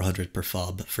taking 400 per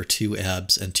FOB for 2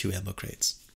 ABs and 2 ammo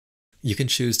crates. You can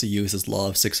choose to use this law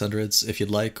of 600s if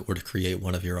you'd like, or to create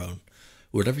one of your own.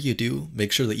 Whatever you do,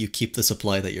 make sure that you keep the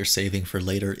supply that you're saving for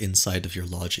later inside of your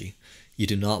Logi. You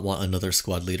do not want another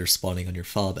squad leader spawning on your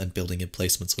FOB and building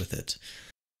emplacements with it.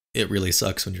 It really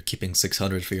sucks when you're keeping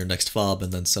 600 for your next FOB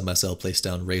and then some SL placed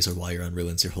down razor wire and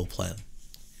ruins your whole plan.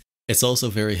 It's also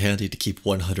very handy to keep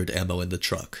 100 ammo in the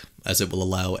truck, as it will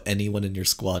allow anyone in your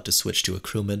squad to switch to a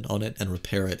crewman on it and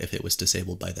repair it if it was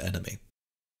disabled by the enemy.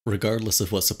 Regardless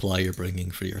of what supply you're bringing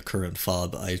for your current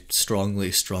FOB, I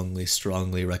strongly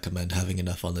recommend having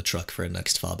enough on the truck for a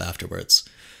next FOB afterwards.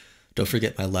 Don't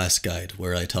forget my last guide,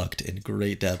 where I talked in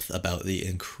great depth about the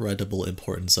incredible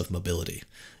importance of mobility.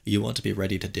 You want to be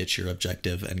ready to ditch your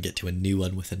objective and get to a new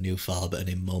one with a new FOB at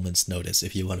a moment's notice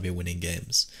if you want to be winning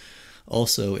games.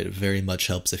 Also, it very much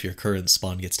helps if your current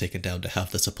spawn gets taken down to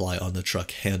have the supply on the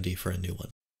truck handy for a new one.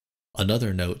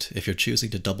 Another note, if you're choosing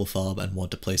to double FOB and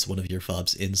want to place one of your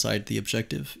FOBs inside the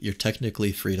objective, you're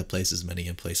technically free to place as many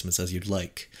emplacements as you'd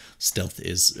like. Stealth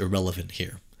is irrelevant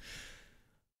here.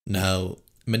 Now,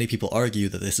 many people argue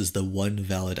that this is the one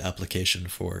valid application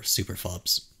for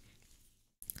SuperFOBs,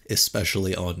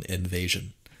 especially on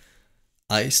invasion.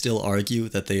 I still argue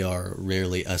that they are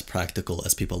rarely as practical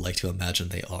as people like to imagine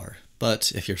they are,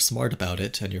 but if you're smart about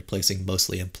it and you're placing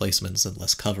mostly emplacements and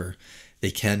less cover, they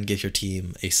can give your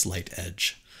team a slight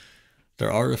edge.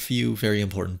 There are a few very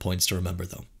important points to remember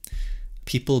though.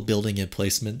 People building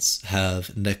emplacements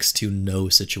have next to no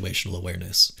situational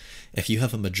awareness. If you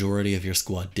have a majority of your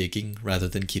squad digging rather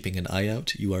than keeping an eye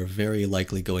out, you are very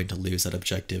likely going to lose that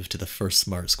objective to the first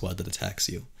smart squad that attacks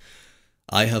you.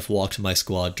 I have walked my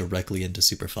squad directly into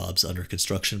SuperFOBs under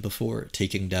construction before,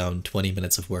 taking down 20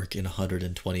 minutes of work in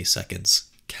 120 seconds,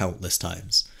 countless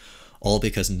times. All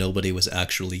because nobody was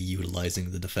actually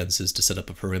utilizing the defenses to set up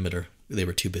a perimeter. They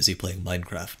were too busy playing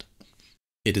Minecraft.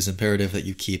 It is imperative that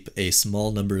you keep a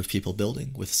small number of people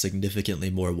building, with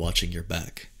significantly more watching your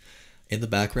back. In the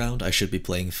background, I should be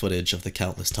playing footage of the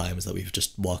countless times that we've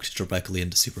just walked directly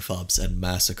into SuperFOBs and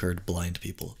massacred blind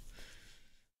people.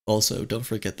 Also, don't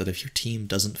forget that if your team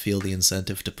doesn't feel the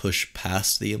incentive to push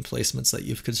past the emplacements that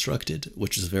you've constructed,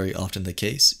 which is very often the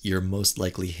case, you're most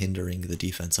likely hindering the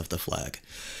defense of the flag.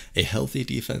 A healthy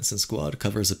defense in squad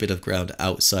covers a bit of ground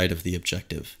outside of the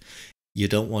objective. You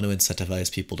don't want to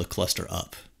incentivize people to cluster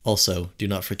up. Also, do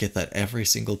not forget that every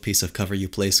single piece of cover you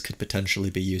place could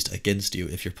potentially be used against you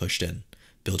if you're pushed in.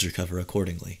 Build your cover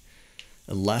accordingly.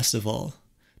 And last of all,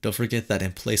 don't forget that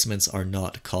emplacements are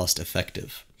not cost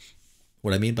effective.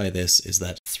 What I mean by this is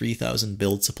that 3,000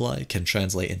 build supply can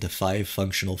translate into 5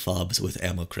 functional FOBs with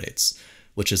ammo crates,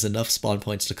 which is enough spawn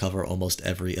points to cover almost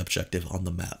every objective on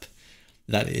the map.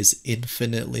 That is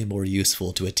infinitely more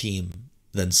useful to a team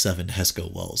than 7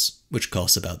 HESCO walls, which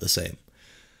costs about the same.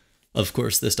 Of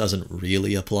course, this doesn't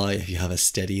really apply if you have a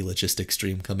steady logistics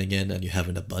stream coming in and you have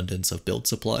an abundance of build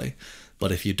supply,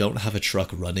 but if you don't have a truck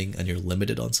running and you're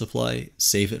limited on supply,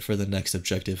 save it for the next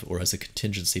objective or as a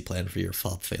contingency plan for your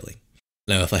FOB failing.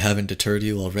 Now, if I haven't deterred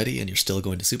you already and you're still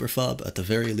going to SuperFOB, at the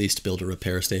very least build a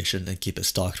repair station and keep it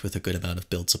stocked with a good amount of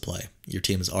build supply. Your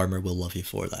team's armor will love you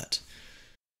for that.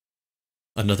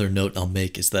 Another note I'll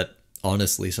make is that,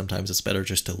 honestly, sometimes it's better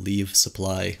just to leave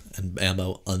supply and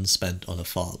ammo unspent on a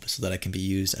FOB so that it can be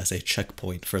used as a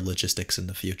checkpoint for logistics in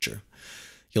the future.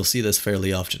 You'll see this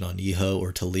fairly often on Eho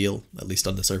or Talil, at least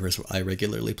on the servers where I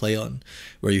regularly play on,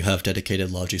 where you have dedicated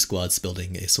Logi squads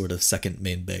building a sort of second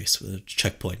main base with a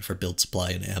checkpoint for build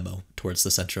supply and ammo towards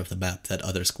the center of the map that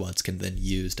other squads can then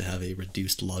use to have a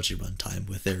reduced Logi runtime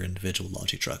with their individual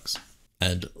Logi trucks.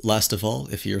 And last of all,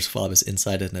 if your FOB is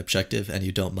inside an objective and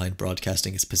you don't mind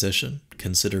broadcasting its position,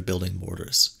 consider building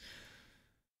mortars.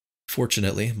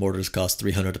 Fortunately, mortars cost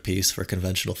 300 apiece for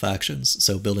conventional factions,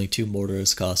 so building 2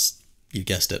 mortars costs, you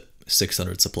guessed it,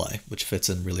 600 supply, which fits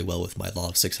in really well with my law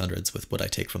of 600s with what I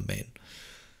take from main.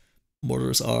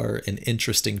 Mortars are an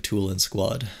interesting tool in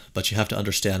squad, but you have to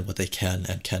understand what they can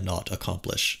and cannot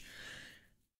accomplish.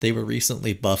 They were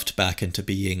recently buffed back into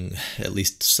being at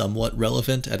least somewhat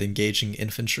relevant at engaging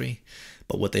infantry,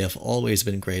 but what they have always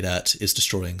been great at is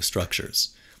destroying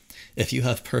structures. If you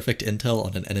have perfect intel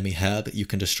on an enemy HAB, you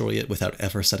can destroy it without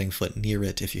ever setting foot near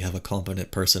it if you have a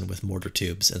competent person with mortar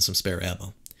tubes and some spare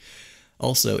ammo.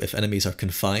 Also, if enemies are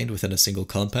confined within a single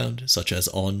compound, such as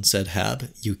on said HAB,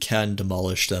 you can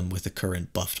demolish them with the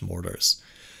current buffed mortars.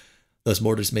 Those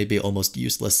mortars may be almost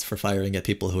useless for firing at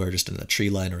people who are just in a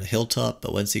tree line or a hilltop,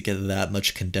 but once you get that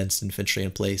much condensed infantry in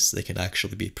place, they can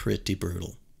actually be pretty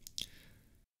brutal.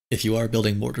 If you are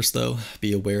building mortars though,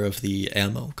 be aware of the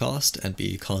ammo cost and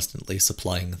be constantly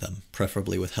supplying them,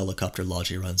 preferably with helicopter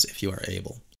Logi runs if you are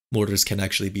able. Mortars can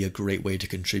actually be a great way to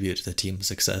contribute to the team's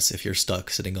success if you're stuck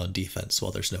sitting on defense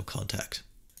while there's no contact.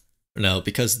 Now,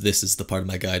 because this is the part of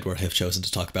my guide where I have chosen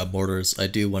to talk about mortars, I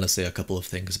do want to say a couple of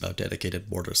things about dedicated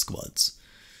mortar squads.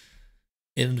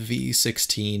 In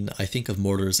V16, I think of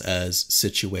mortars as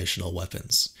situational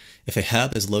weapons. If a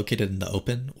HAB is located in the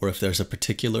open, or if there's a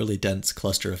particularly dense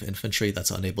cluster of infantry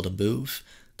that's unable to move,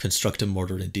 construct a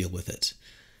mortar and deal with it.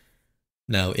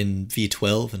 Now, in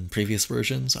V12 and previous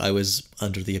versions, I was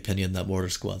under the opinion that mortar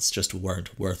squads just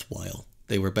weren't worthwhile.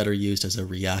 They were better used as a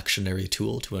reactionary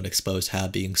tool to an exposed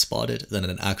HAB being spotted than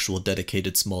an actual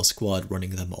dedicated small squad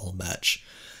running them all match.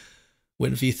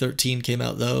 When V13 came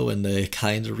out though, and they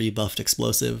kinda rebuffed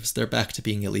explosives, they're back to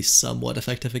being at least somewhat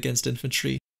effective against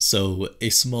infantry, so a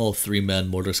small 3-man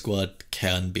mortar squad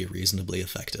can be reasonably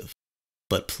effective.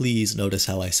 But please notice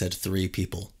how I said 3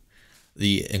 people.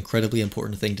 The incredibly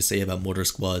important thing to say about mortar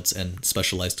squads and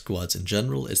specialized squads in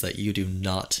general is that you do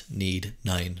not need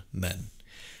 9 men.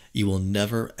 You will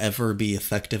never ever be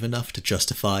effective enough to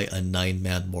justify a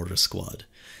 9-man mortar squad.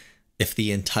 If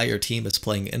the entire team is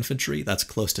playing infantry, that's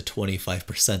close to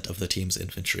 25% of the team's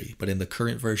infantry. But in the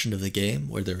current version of the game,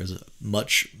 where there is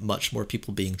much more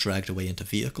people being dragged away into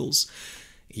vehicles,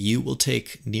 you will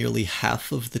take nearly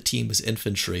half of the team's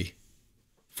infantry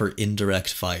for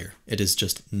indirect fire. It is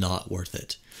just not worth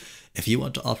it. If you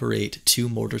want to operate 2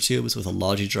 mortar tubes with a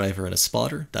Logi driver and a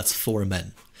spotter, that's 4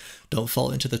 men. Don't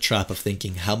fall into the trap of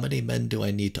thinking, how many men do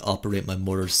I need to operate my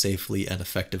mortars safely and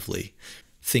effectively?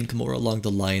 Think more along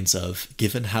the lines of,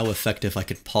 given how effective I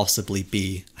could possibly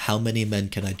be, how many men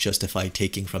can I justify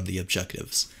taking from the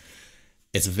objectives?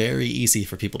 It's very easy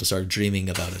for people to start dreaming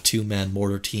about a 2-man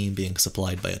mortar team being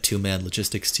supplied by a 2-man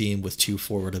logistics team with 2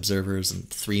 forward observers and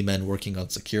 3 men working on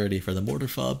security for the mortar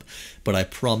fob, but I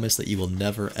promise that you will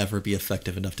never ever be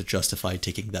effective enough to justify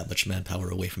taking that much manpower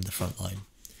away from the front line.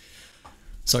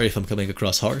 Sorry if I'm coming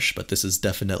across harsh, but this is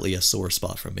definitely a sore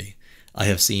spot for me. I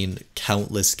have seen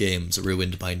countless games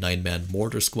ruined by 9-man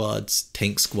mortar squads,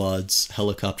 tank squads,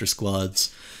 helicopter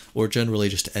squads, or generally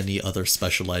just any other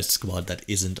specialized squad that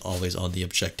isn't always on the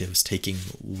objectives, taking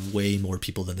way more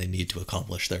people than they need to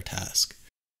accomplish their task.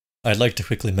 I'd like to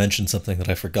quickly mention something that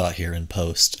I forgot here in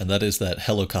post, and that is that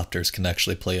helicopters can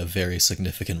actually play a very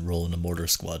significant role in a mortar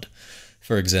squad.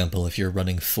 For example, if you're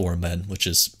running 4 men, which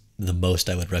is the most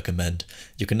I would recommend,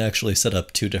 you can actually set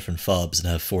up 2 different FOBs and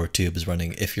have 4 tubes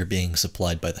running if you're being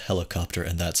supplied by the helicopter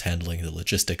and that's handling the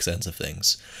logistics ends of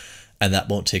things. And that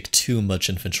won't take too much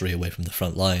infantry away from the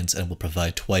front lines and will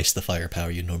provide twice the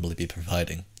firepower you'd normally be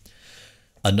providing.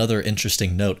 Another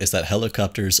interesting note is that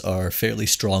helicopters are fairly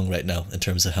strong right now in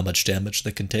terms of how much damage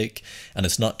they can take, and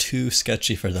it's not too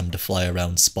sketchy for them to fly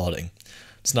around spotting.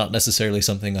 It's not necessarily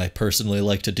something I personally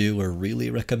like to do or really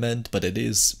recommend, but it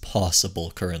is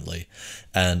possible currently,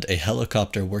 and a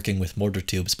helicopter working with mortar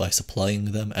tubes by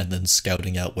supplying them and then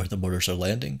scouting out where the mortars are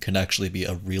landing can actually be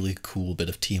a really cool bit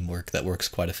of teamwork that works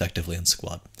quite effectively in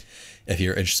squad. If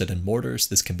you're interested in mortars,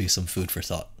 this can be some food for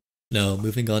thought. Now,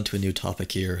 moving on to a new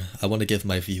topic here, I want to give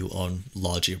my view on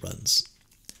Logi runs.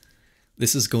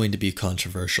 This is going to be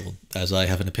controversial, as I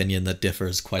have an opinion that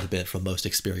differs quite a bit from most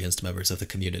experienced members of the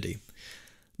community.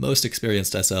 Most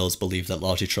experienced SLs believe that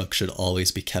Logi trucks should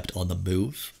always be kept on the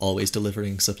move, always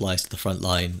delivering supplies to the front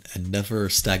line, and never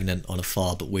stagnant on a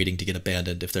FOB waiting to get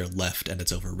abandoned if they're left and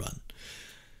it's overrun.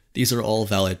 These are all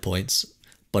valid points,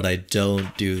 but I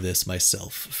don't do this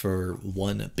myself for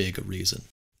one big reason.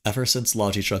 Ever since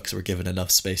Logi trucks were given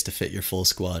enough space to fit your full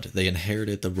squad, they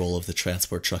inherited the role of the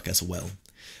transport truck as well.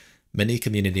 Many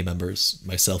community members,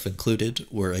 myself included,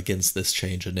 were against this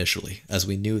change initially, as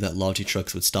we knew that Logi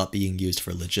trucks would stop being used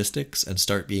for logistics and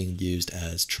start being used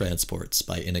as transports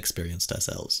by inexperienced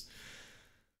SLs.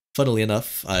 Funnily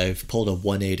enough, I've pulled a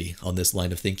 180 on this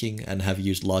line of thinking and have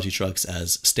used Logi trucks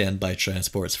as standby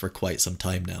transports for quite some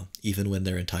time now, even when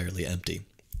they're entirely empty.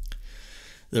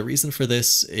 The reason for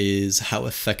this is how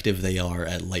effective they are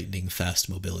at lightning fast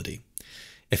mobility.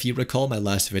 If you recall my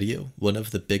last video, one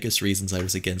of the biggest reasons I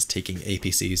was against taking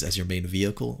APCs as your main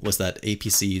vehicle was that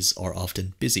APCs are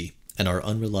often busy and are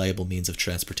unreliable means of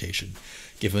transportation,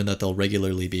 given that they'll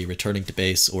regularly be returning to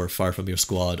base or far from your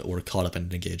squad or caught up in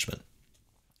an engagement.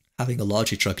 Having a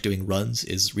Logi truck doing runs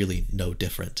is really no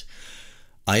different.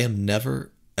 I am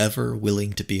never ever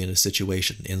willing to be in a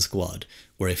situation in squad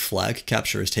where a flag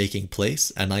capture is taking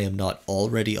place and I am not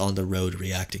already on the road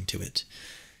reacting to it.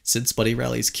 Since buddy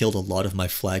rallies killed a lot of my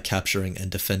flag capturing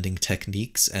and defending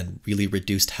techniques and really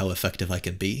reduced how effective I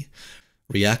can be,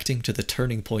 reacting to the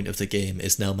turning point of the game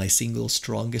is now my single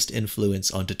strongest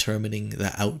influence on determining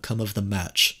the outcome of the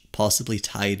match, possibly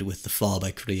tied with the FOB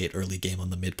I create early game on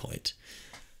the midpoint.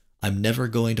 I'm never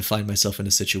going to find myself in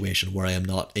a situation where I am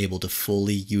not able to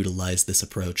fully utilize this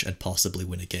approach and possibly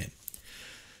win a game.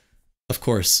 Of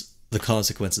course, the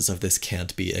consequences of this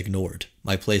can't be ignored.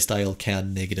 My playstyle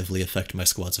can negatively affect my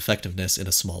squad's effectiveness in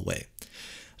a small way.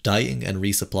 Dying and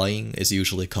resupplying is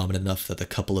usually common enough that a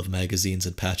couple of magazines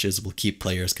and patches will keep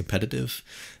players competitive,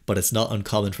 but it's not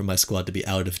uncommon for my squad to be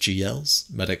out of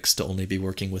GLs, medics to only be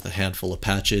working with a handful of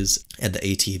patches, and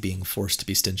the AT being forced to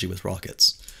be stingy with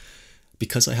rockets.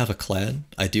 Because I have a clan,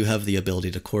 I do have the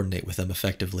ability to coordinate with them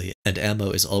effectively, and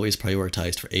ammo is always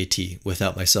prioritized for AT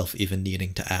without myself even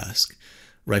needing to ask.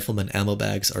 Rifleman ammo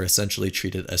bags are essentially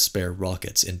treated as spare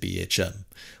rockets in BHM,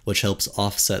 which helps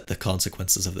offset the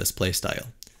consequences of this playstyle.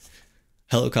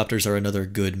 Helicopters are another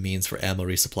good means for ammo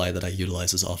resupply that I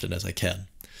utilize as often as I can.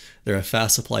 They're a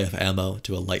fast supply of ammo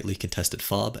to a lightly contested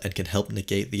FOB and can help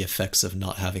negate the effects of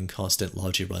not having constant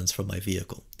Logi runs from my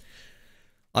vehicle.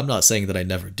 I'm not saying that I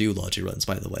never do Logi runs,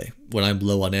 by the way. When I'm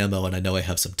low on ammo and I know I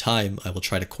have some time, I will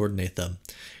try to coordinate them.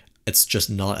 It's just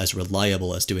not as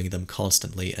reliable as doing them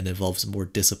constantly and involves more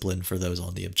discipline for those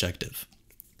on the objective.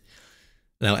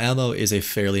 Now, ammo is a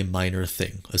fairly minor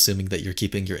thing, assuming that you're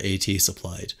keeping your AT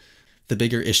supplied. The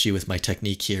bigger issue with my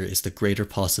technique here is the greater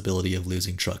possibility of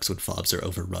losing trucks when FOBs are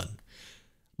overrun.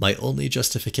 My only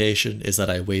justification is that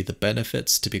I weigh the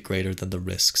benefits to be greater than the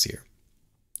risks here.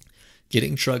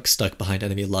 Getting trucks stuck behind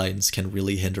enemy lines can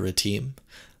really hinder a team,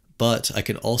 but I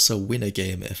can also win a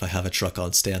game if I have a truck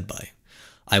on standby.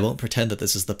 I won't pretend that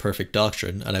this is the perfect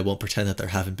doctrine, and I won't pretend that there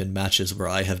haven't been matches where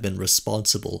I have been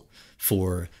responsible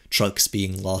for trucks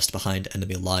being lost behind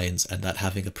enemy lines and that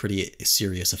having a pretty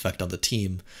serious effect on the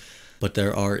team. But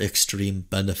there are extreme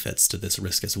benefits to this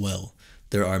risk as well.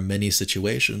 There are many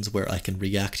situations where I can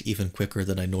react even quicker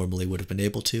than I normally would have been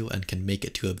able to and can make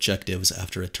it to objectives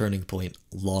after a turning point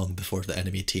long before the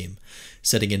enemy team,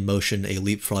 setting in motion a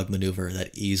leapfrog maneuver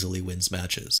that easily wins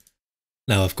matches.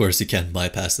 Now, of course, you can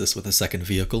bypass this with a second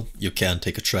vehicle. You can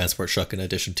take a transport truck in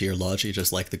addition to your Logi,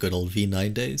 just like the good old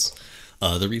V9 days.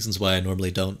 The reasons why I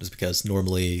normally don't is because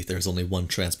normally there's only one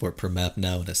transport per map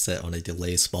now and it's set on a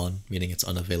delay spawn, meaning it's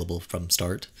unavailable from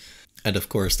start. And of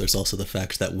course, there's also the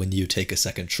fact that when you take a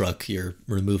second truck, you're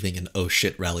removing an oh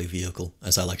shit rally vehicle,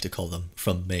 as I like to call them,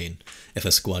 from main. If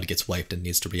a squad gets wiped and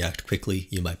needs to react quickly,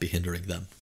 you might be hindering them.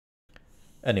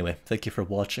 Anyway, thank you for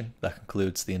watching. That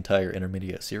concludes the entire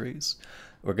intermediate series.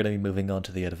 We're going to be moving on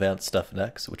to the advanced stuff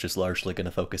next, which is largely going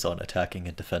to focus on attacking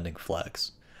and defending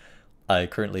flags. I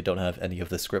currently don't have any of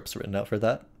the scripts written out for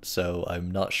that, so I'm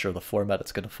not sure the format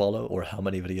it's going to follow or how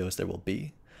many videos there will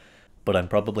be. But I'm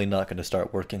probably not going to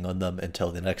start working on them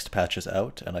until the next patch is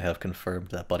out and I have confirmed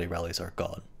that buddy rallies are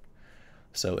gone.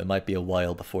 So it might be a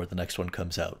while before the next one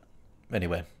comes out.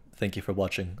 Anyway, thank you for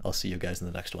watching. I'll see you guys in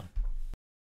the next one.